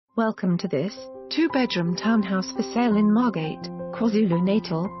Welcome to this 2-bedroom townhouse for sale in Margate, KwaZulu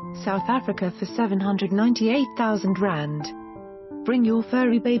Natal, South Africa for R798,000. Bring your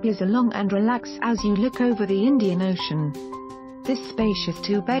furry babies along and relax as you look over the Indian Ocean. This spacious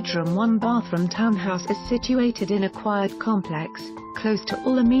 2-bedroom 1-bathroom townhouse is situated in a quiet complex, close to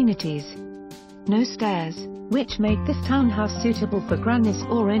all amenities. No stairs, which make this townhouse suitable for grannies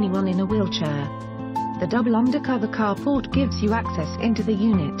or anyone in a wheelchair. The double undercover carport gives you access into the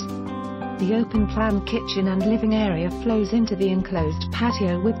unit. The open-plan kitchen and living area flows into the enclosed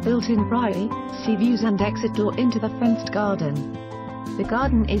patio with built-in privacy views and exit door into the fenced garden. The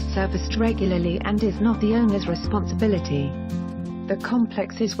garden is serviced regularly and is not the owner's responsibility. The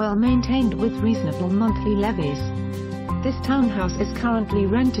complex is well maintained with reasonable monthly levies. This townhouse is currently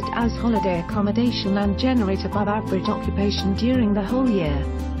rented as holiday accommodation and generates above average occupation during the whole year.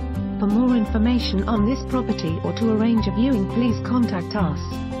 For more information on this property or to arrange a viewing, please contact us.